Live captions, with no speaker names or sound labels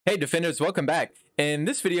Hey defenders, welcome back. In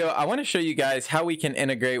this video, I want to show you guys how we can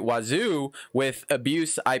integrate Wazuh with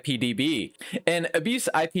AbuseIPDB. And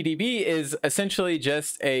AbuseIPDB is essentially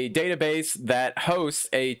just a database that hosts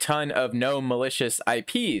a ton of known malicious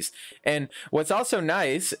IPs. And what's also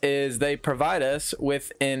nice is they provide us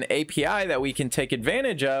with an API that we can take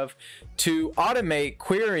advantage of to automate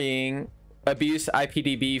querying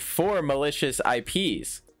AbuseIPDB for malicious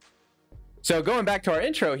IPs. So going back to our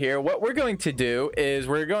intro here, what we're going to do is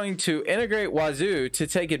we're going to integrate Wazuh to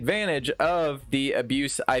take advantage of the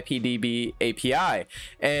AbuseIPDB API.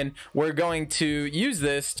 And we're going to use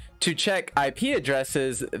this to check IP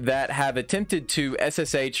addresses that have attempted to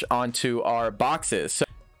SSH onto our boxes.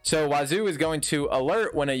 So Wazuh is going to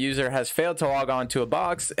alert when a user has failed to log on to a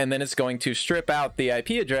box, and then it's going to strip out the IP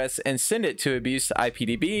address and send it to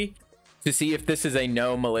AbuseIPDB to see if this is a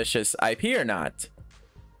known malicious IP or not.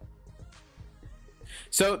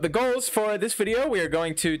 So the goals for this video, we are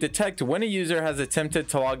going to detect when a user has attempted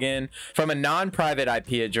to log in from a non-private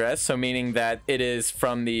IP address, so meaning that it is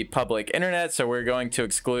from the public internet. So we're going to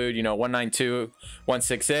exclude,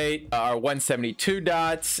 192.168, our 172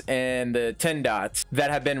 dots, and the 10 dots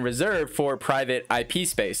that have been reserved for private IP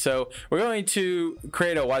space. So we're going to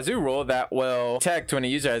create a Wazuh rule that will detect when a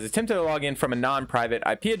user has attempted to log in from a non-private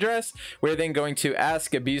IP address. We're then going to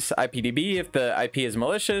ask AbuseIPDB if the IP is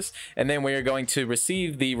malicious, and then we are going to receive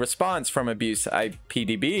the response from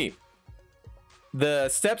AbuseIPDB. The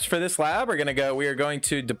steps for this lab are we are going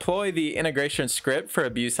to deploy the integration script for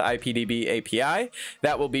AbuseIPDB API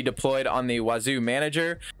that will be deployed on the Wazuh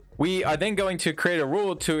manager. We are then going to create a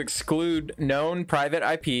rule to exclude known private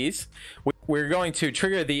IPs. We're going to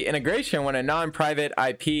trigger the integration when a non-private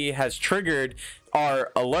IP has triggered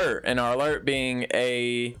our alert, and our alert being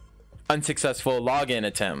a unsuccessful login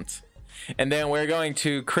attempt. And then we're going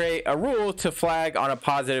to create a rule to flag on a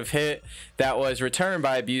positive hit that was returned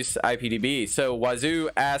by AbuseIPDB. So Wazuh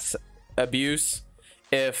asks Abuse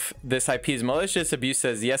if this IP is malicious. Abuse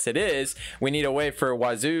says yes it is. We need a way for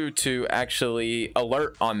Wazuh to actually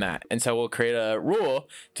alert on that, and so we'll create a rule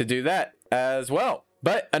to do that as well.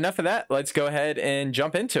 But enough of that, let's go ahead and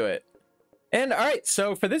jump into it. And all right,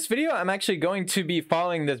 so for this video, I'm actually going to be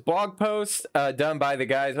following this blog post done by the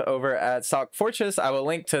guys over at Sock Fortress. I will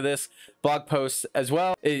link to this blog post as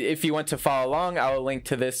well. If you want to follow along, I will link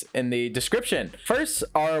to this in the description. First,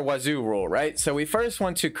 our Wazuh rule, right? So we first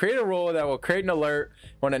want to create a rule that will create an alert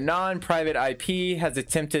when a non-private IP has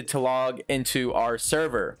attempted to log into our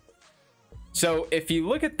server. So if you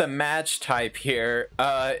look at the match type here,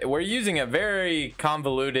 we're using a very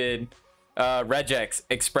convoluted regex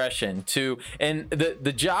expression and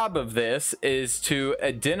the job of this is to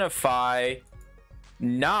identify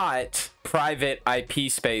not private IP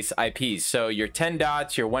space IPs. So your 10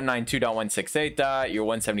 dots, your 192.168 dot, your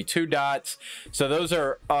 172 dots. So those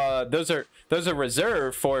are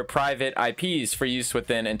reserved for private IPs for use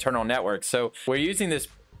within internal networks. So we're using this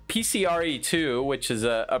PCRE2, which is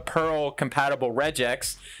a Perl compatible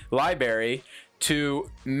regex library, to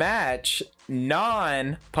match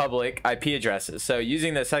non-public IP addresses. So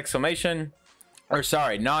using this non-private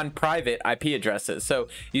IP addresses. So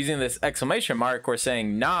using this exclamation mark, we're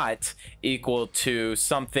saying not equal to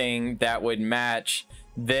something that would match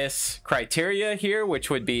this criteria here, which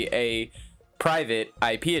would be a private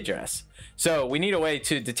IP address. So we need a way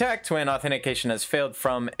to detect when authentication has failed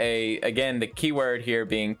from again, the keyword here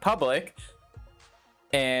being public.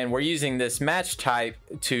 And we're using this match type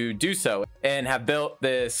to do so, and have built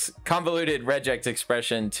this convoluted regex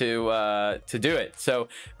expression to do it. So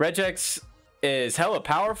regex is hella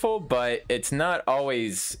powerful, but it's not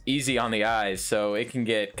always easy on the eyes, so it can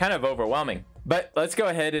get kind of overwhelming. But let's go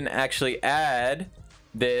ahead and actually add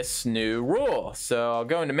this new rule. So I'll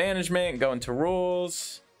go into management, go into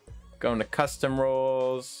rules, go into custom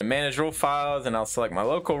rules, manage rule files, and I'll select my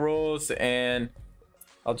local rules, and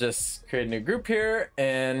I'll just create a new group here,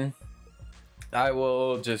 and I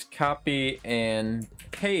will just copy and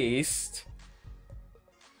paste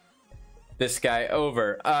this guy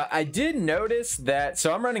over. I did notice that,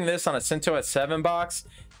 so I'm running this on a CentOS 7 box.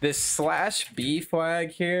 This /b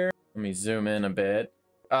flag here, let me zoom in a bit.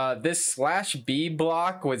 This /b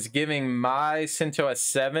block was giving my CentOS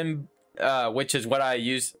 7, which is what I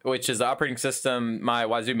use, which is the operating system my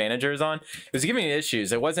Wazuh manager is on. It was giving me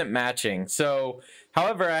issues. It wasn't matching. So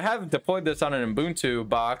however, I have deployed this on an Ubuntu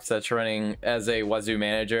box that's running as a Wazuh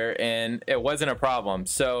manager, and it wasn't a problem.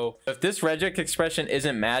 So if this regex expression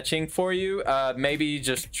isn't matching for you, maybe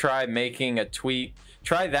just try making a tweak.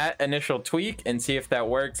 Try that initial tweak and see if that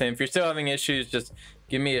works. And if you're still having issues, just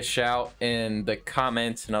give me a shout in the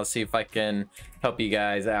comments, and I'll see if I can help you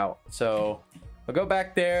guys out. So I'll go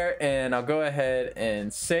back there and I'll go ahead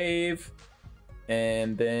and save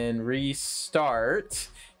and then restart.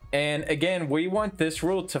 And again, we want this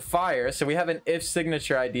rule to fire. So we have an if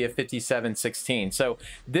signature ID of 5716. So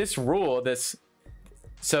this rule, this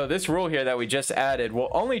rule here that we just added will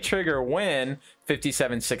only trigger when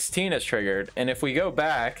 5716 is triggered. And if we go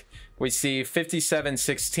back, we see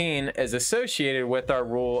 5716 is associated with our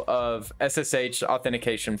rule of SSH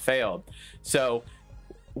authentication failed. So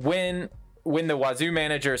when the Wazuh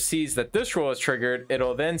manager sees that this rule is triggered,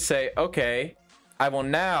 it'll then say, okay, I will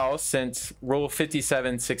now, since rule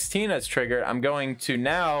 5716 is triggered, I'm going to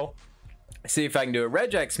now see if I can do a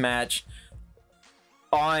regex match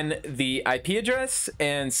on the IP address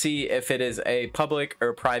and see if it is a public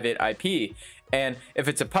or private IP. And if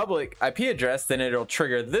it's a public IP address, then it'll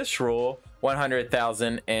trigger this rule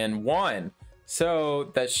 100,001.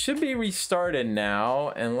 So that should be restarted now.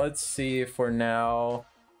 And let's see if we're now.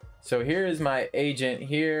 So here is my agent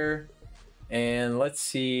here. And let's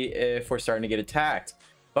see if we're starting to get attacked.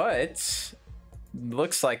 But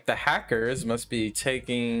looks like the hackers must be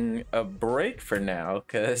taking a break for now,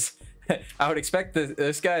 because I would expect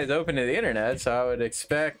this guy is open to the internet, so I would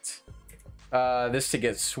expect this to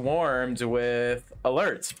get swarmed with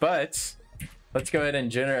alerts. But let's go ahead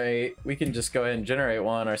and generate. We can just go ahead and generate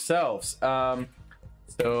one ourselves. So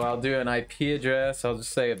I'll do an IP address. I'll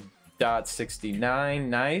just say .69.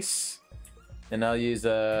 Nice. And I'll use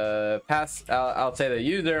a pass. I'll say the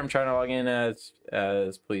user I'm trying to log in as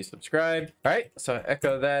please subscribe. All right, so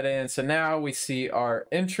echo that in. So now we see our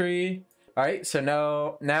entry. All right, so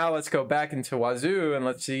now let's go back into Wazuh and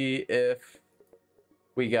let's see if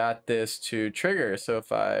we got this to trigger. So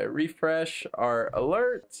if I refresh our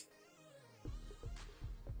alert,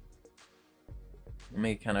 let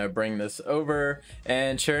me kind of bring this over,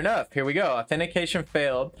 and sure enough, here we go. Authentication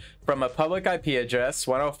failed from a public IP address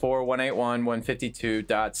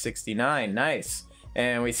 104.181.152.69. Nice.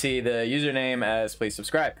 And we see the username as please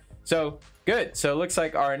subscribe. So good. So it looks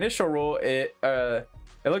like our initial rule, it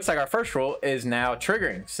looks like our first rule is now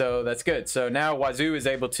triggering. So that's good. So now Wazuh is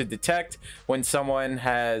able to detect when someone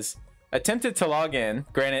has attempted to log in.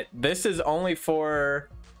 Granted, this is only for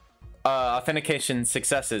authentication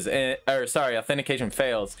successes, authentication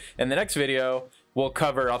fails. In the next video, we'll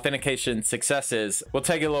cover authentication successes. We'll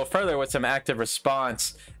take it a little further with some active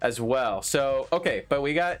response as well. So, okay, but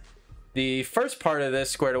we got the first part of this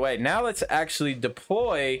squared away. Now let's actually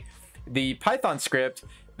deploy the Python script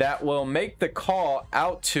that will make the call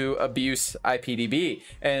out to AbuseIPDB.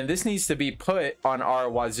 And this needs to be put on our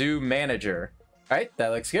Wazuh manager. All right, that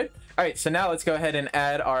looks good. All right, so now let's go ahead and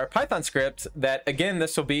add our Python script that, again,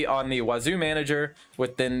 this will be on the Wazuh manager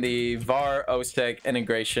within the var oseg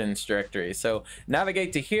integrations directory. So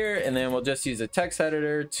navigate to here, and then we'll just use a text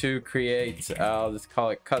editor to create, I'll just call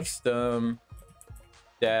it custom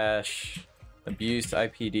dash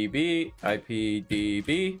AbuseIPDB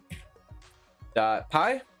IPDB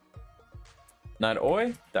 .py, not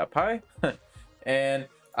oi, .py. And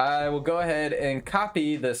I will go ahead and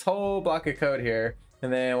copy this whole block of code here,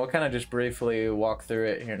 and then we'll kind of just briefly walk through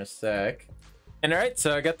it here in a sec. And all right,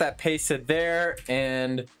 so I got that pasted there,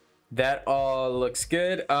 and that all looks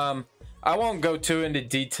good. I won't go too into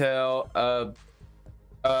detail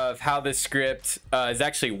of how this script is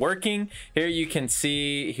actually working. Here you can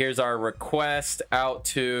see, here's our request out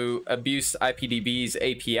to AbuseIPDB's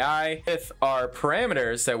API with our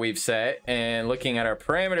parameters that we've set. And looking at our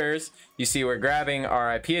parameters, you see we're grabbing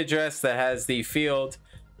our IP address that has the field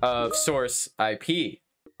of source IP.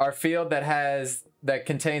 Our field that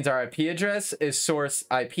contains our IP address is source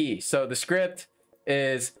IP. So the script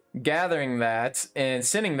is gathering that and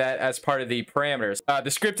sending that as part of the parameters.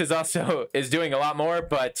 The script is also doing a lot more,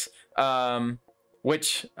 but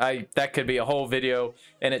that could be a whole video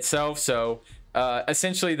in itself. So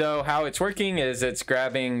essentially though, how it's working is it's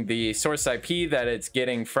grabbing the source IP that it's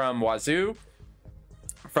getting from Wazuh,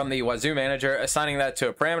 from the Wazuh manager, assigning that to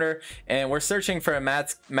a parameter, and we're searching for a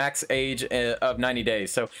max age of 90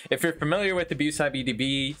 days. So if you're familiar with the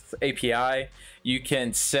AbuseIPDB API, you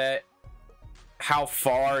can set how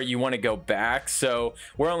far you want to go back. So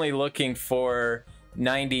we're only looking for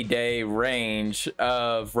 90-day range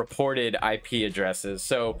of reported IP addresses.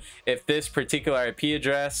 So if this particular IP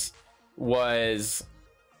address was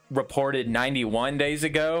reported 91 days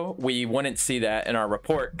ago, we wouldn't see that in our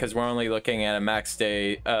report because we're only looking at a max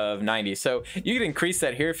day of 90. So you can increase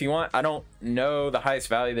that here if you want. I don't know the highest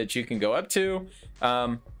value that you can go up to,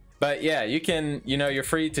 but yeah, you can, you're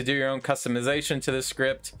free to do your own customization to the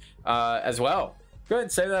script as well. Go ahead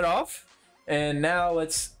and save that off. And now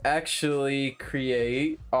let's actually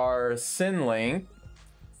create our send link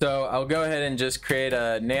So I'll go ahead and just create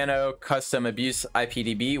a nano custom abuse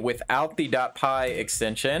IPDB without the .py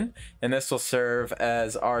extension, and this will serve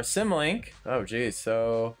as our symlink. Oh geez,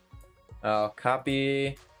 so I'll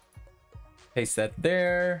copy, paste that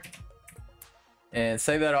there, and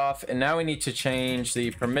save that off. And now we need to change the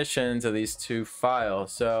permissions of these two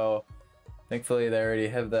files. So thankfully they already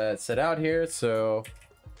have that set out here, so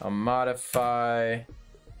I'll modify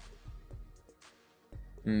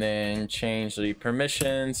and then change the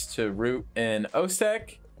permissions to root and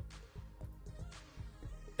OSEC.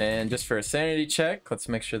 And just for a sanity check, let's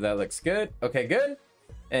make sure that looks good. Okay, good.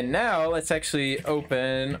 And now let's actually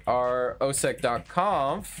open our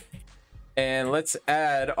osec.conf and let's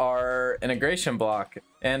add our integration block.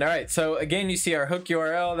 And all right, so again, you see our hook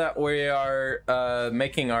URL that we are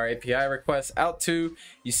making our API request out to.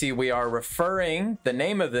 You see we are referring, the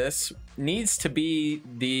name of this needs to be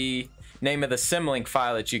the name of the symlink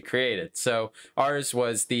file that you created. So ours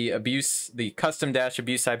was the custom abuse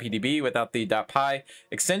IPDB without the .py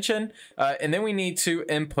extension. And then we need to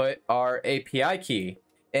input our API key.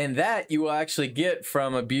 And that you will actually get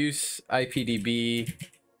from AbuseIPDB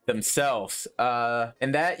themselves.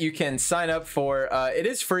 And that you can sign up for. It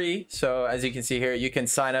is free. So as you can see here, you can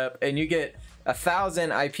sign up and you get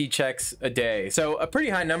 1,000 IP checks a day. So a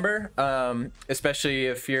pretty high number, especially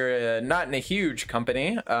if you're not in a huge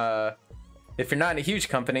company. If you're not in a huge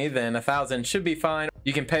company, then 1,000 should be fine.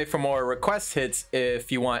 You can pay for more request hits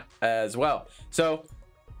if you want as well. So,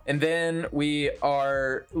 and then we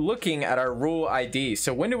are looking at our rule ID.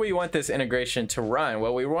 So when do we want this integration to run?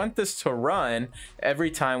 Well, we want this to run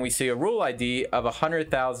every time we see a rule ID of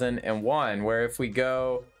 100,001, where if we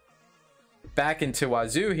go back into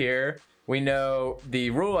Wazuh here, we know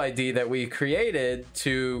the rule ID that we created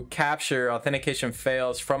to capture authentication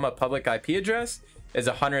fails from a public IP address is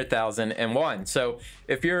 100,001. So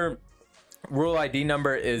if your rule ID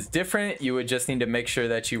number is different, you would just need to make sure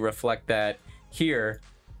that you reflect that here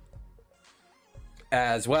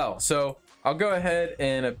as well. So I'll go ahead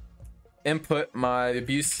and input my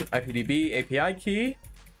AbuseIPDB API key,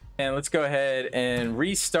 and let's go ahead and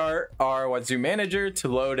restart our Wazuh manager to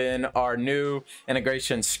load in our new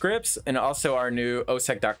integration scripts and also our new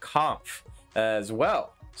osec.conf as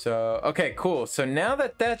well. So, okay, cool. So now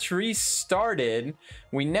that that's restarted,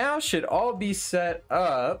 we now should all be set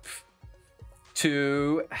up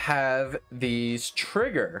to have these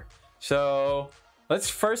trigger. So let's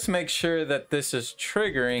first make sure that this is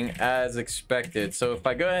triggering as expected. So if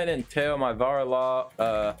I go ahead and tail my var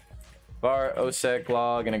osec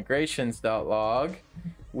log integrations.log,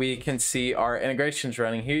 we can see our integrations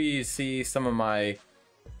running. Here you see some of my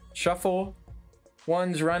shuffle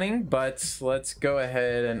ones running, but let's go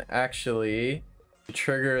ahead and actually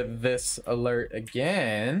trigger this alert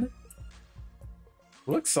again.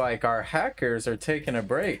 Looks like our hackers are taking a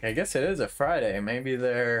break. I guess it is a Friday. Maybe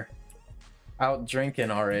they're out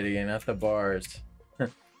drinking already and at the bars.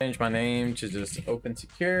 Change my name to just open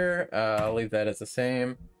secure. I'll leave that as the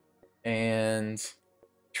same. And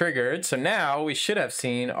triggered. So now we should have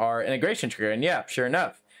seen our integration trigger. And yeah, sure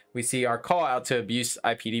enough, we see our call out to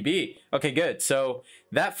AbuseIPDB. Okay, good. So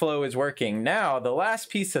that flow is working. Now, the last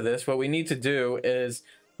piece of this, what we need to do is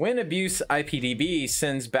when AbuseIPDB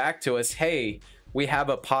sends back to us, hey, we have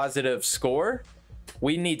a positive score,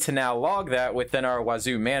 we need to now log that within our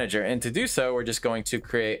Wazuh manager. And to do so, we're just going to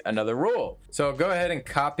create another rule. So go ahead and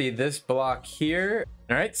copy this block here.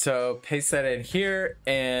 All right, so paste that in here.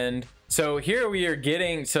 And so here we are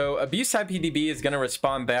getting, so AbuseIPDB is going to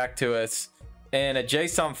respond back to us in a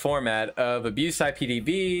JSON format of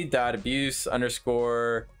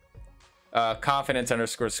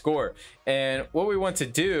AbuseIPDB.abuse_confidence_score. And what we want to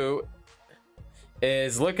do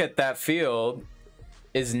is look at that field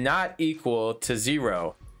is not equal to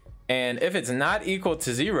 0. And if it's not equal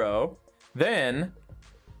to 0, then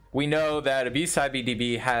we know that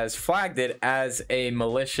AbuseIPDB has flagged it as a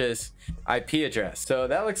malicious IP address. So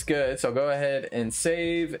that looks good. So go ahead and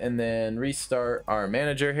save and then restart our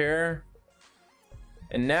manager here.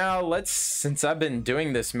 And now let's, since I've been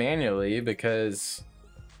doing this manually because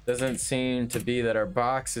it doesn't seem to be that our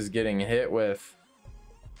box is getting hit with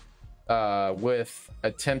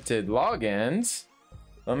attempted logins.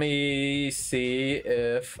 Let me see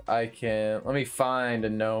if I can, let me find a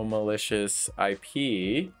no malicious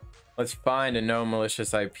IP. Let's find a no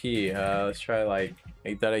malicious IP. Let's try like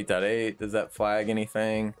 8.8.8. Does that flag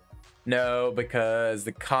anything? No, because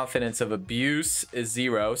the confidence of abuse is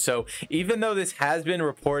 0. So even though this has been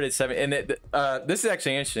reported 7, and this is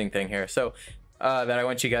actually an interesting thing here. So that I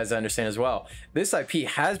want you guys to understand as well. This IP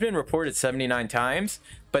has been reported 79 times,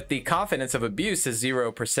 but the confidence of abuse is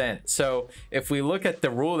 0%. So if we look at the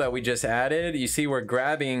rule that we just added, you see we're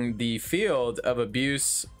grabbing the field of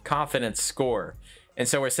abuse confidence score. And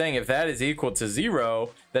so we're saying if that is equal to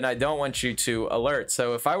 0, then I don't want you to alert.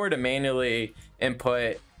 So if I were to manually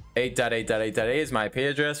input 8.8.8.8 as my IP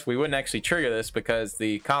address, we wouldn't actually trigger this because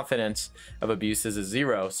the confidence of abuse is a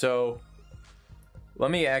 0. So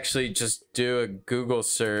let me actually just do a Google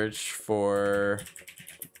search for,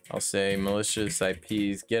 I'll say malicious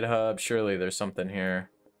IPs, GitHub. Surely there's something here.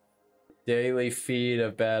 Daily feed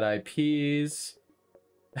of bad IPs.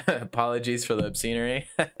 Apologies for the obscenery.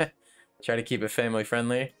 Try to keep it family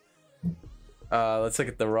friendly. Let's look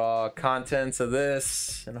at the raw contents of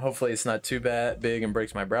this, and hopefully it's not too big and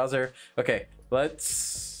breaks my browser. Okay, let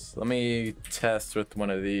me test with one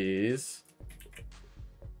of these.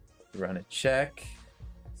 Run a check.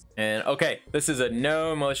 And okay, this is a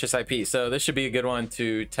no malicious IP, so this should be a good one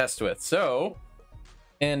to test with. So,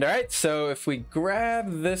 and all right, so if we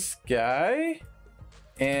grab this guy,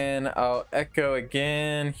 and I'll echo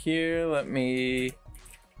again here, let me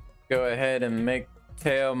go ahead and make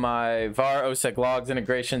tail my var osec logs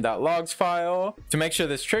integration.logs file to make sure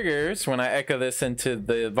this triggers when I echo this into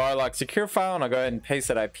the var log secure file, and I'll go ahead and paste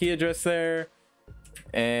that IP address there,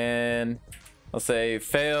 and I'll say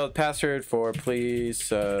failed password for please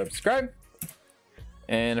subscribe.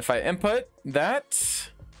 And if I input that,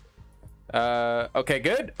 okay,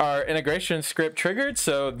 good, our integration script triggered,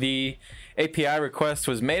 so the API request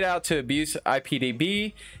was made out to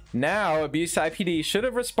AbuseIPDB. Now AbuseIPD should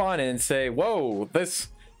have responded and say, whoa, this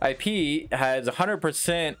IP has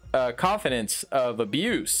 100% confidence of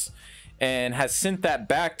abuse, and has sent that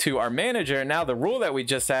back to our manager. Now the rule that we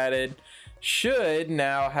just added should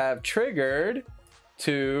now have triggered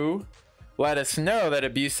to let us know that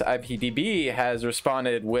AbuseIPDB has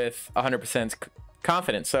responded with 100%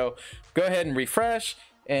 confidence. So go ahead and refresh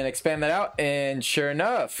and expand that out, and sure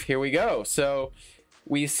enough, here we go. So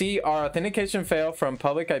we see our authentication fail from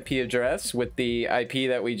public IP address with the IP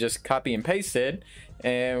that we just copy and pasted,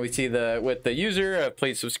 and we see with the user of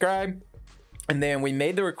please subscribe. And then we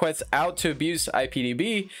made the request out to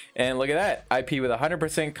AbuseIPDB, and look at that, IP with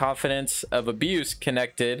 100% confidence of abuse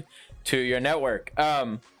connected to your network.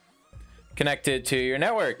 And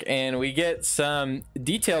we get some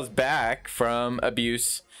details back from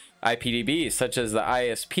AbuseIPDB, such as the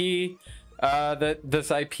ISP that this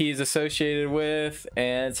IP is associated with,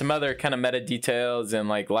 and some other kind of meta details, and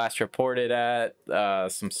like last reported at,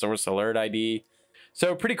 some source alert ID.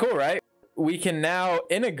 So pretty cool, right? We can now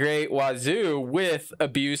integrate Wazuh with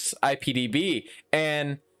AbuseIPDB,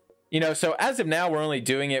 and you know, so as of now we're only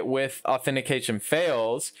doing it with authentication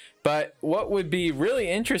fails, but what would be really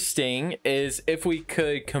interesting is if we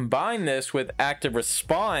could combine this with active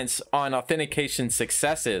response on authentication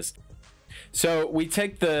successes. So we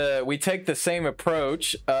take the same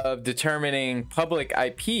approach of determining public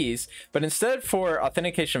IPs, but instead for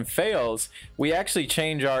authentication fails, we actually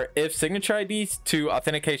change our if signature IDs to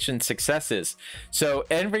authentication successes. So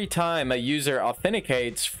every time a user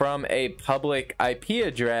authenticates from a public IP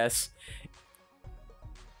address,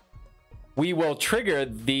 we will trigger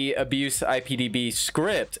the AbuseIPDB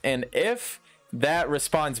script, and if that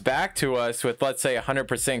responds back to us with, let's say,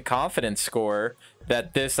 100% confidence score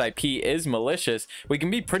that this IP is malicious, we can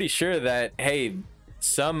be pretty sure that, hey,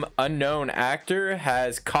 some unknown actor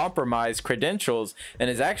has compromised credentials and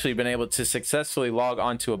has actually been able to successfully log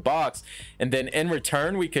onto a box. And then in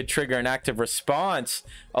return, we could trigger an active response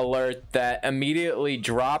alert that immediately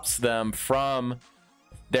drops them from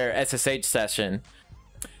their SSH session.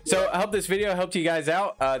 So I hope this video helped you guys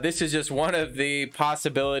out. This is just one of the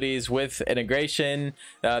possibilities with integration.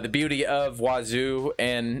 The beauty of Wazuh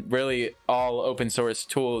and really all open source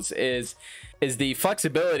tools is the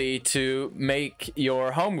flexibility to make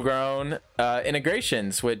your homegrown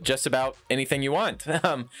integrations with just about anything you want,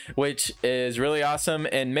 which is really awesome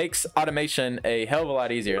and makes automation a hell of a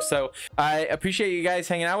lot easier. So I appreciate you guys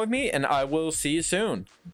hanging out with me, and I will see you soon.